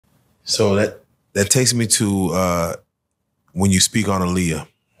So that takes me to when you speak on Aaliyah.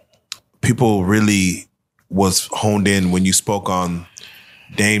 People really was honed in when you spoke on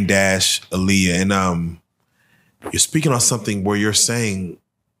Dame Dash, Aaliyah, and you're speaking on something where you're saying,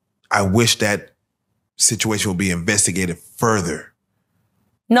 I wish that situation would be investigated further.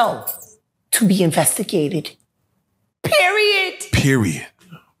 No, to be investigated. Period.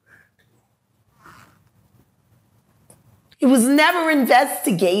 It was never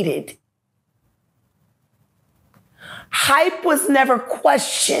investigated. Hype was never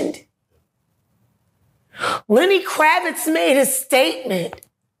questioned. Lenny Kravitz made a statement,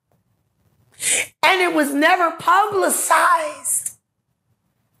 and it was never publicized.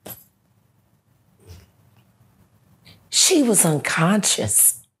 She was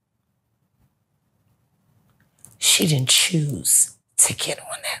unconscious. She didn't choose to get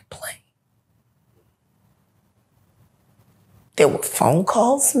on that plane. There were phone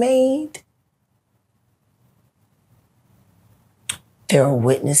calls made. There are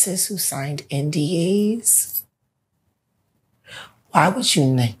witnesses who signed NDAs. Why would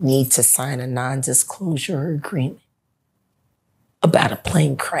you need to sign a non-disclosure agreement about a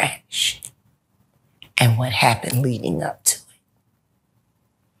plane crash and what happened leading up to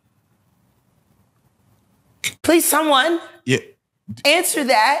it? Please, someone answer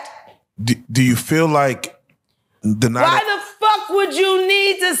that. Do you feel like why the fuck would you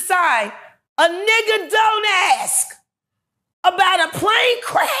need to sign? A nigga don't ask about a plane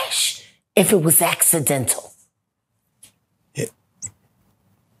crash if it was accidental. Yeah.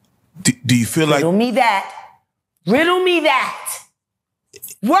 Do you feel like... Riddle me that.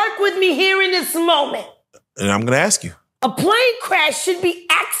 Work with me here in this moment. And I'm going to ask you. A plane crash should be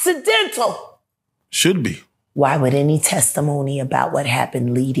accidental. Should be. Why would any testimony about what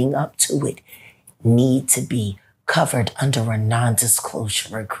happened leading up to it need to be covered under a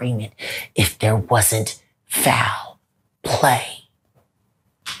non-disclosure agreement if there wasn't foul play?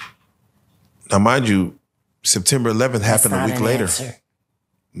 Now, mind you, September 11th happened a week later.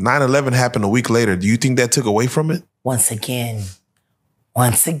 9/11 happened a week later. Do you think that took away from it? Once again,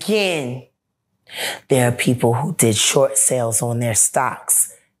 there are people who did short sales on their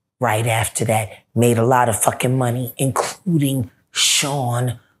stocks right after that, made a lot of fucking money, including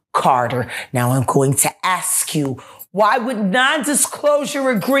Sean Carter. Now I'm going to ask you, why would non-disclosure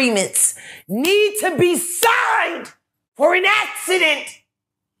agreements need to be signed for an accident?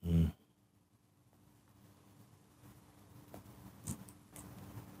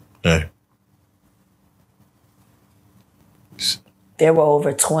 Hey. There were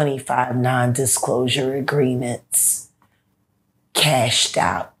over 25 non-disclosure agreements cashed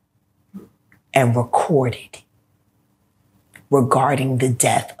out and recorded regarding the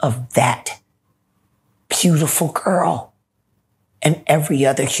death of that beautiful girl and every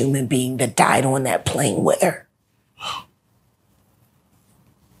other human being that died on that plane with her.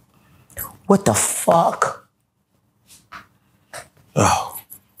 What the fuck?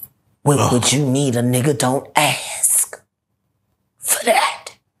 Would you need a nigga don't ask for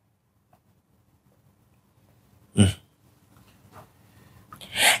that?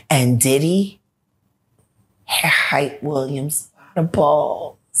 And Diddy had Hype Williams a lot of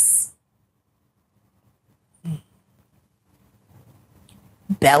balls.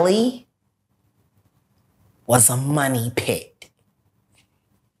 Belly was a money pit.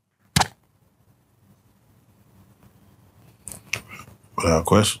 Without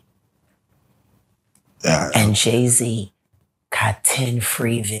question. And Jay-Z got 10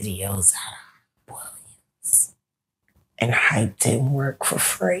 free videos out of Williams. And Hype didn't work for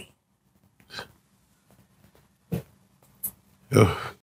free.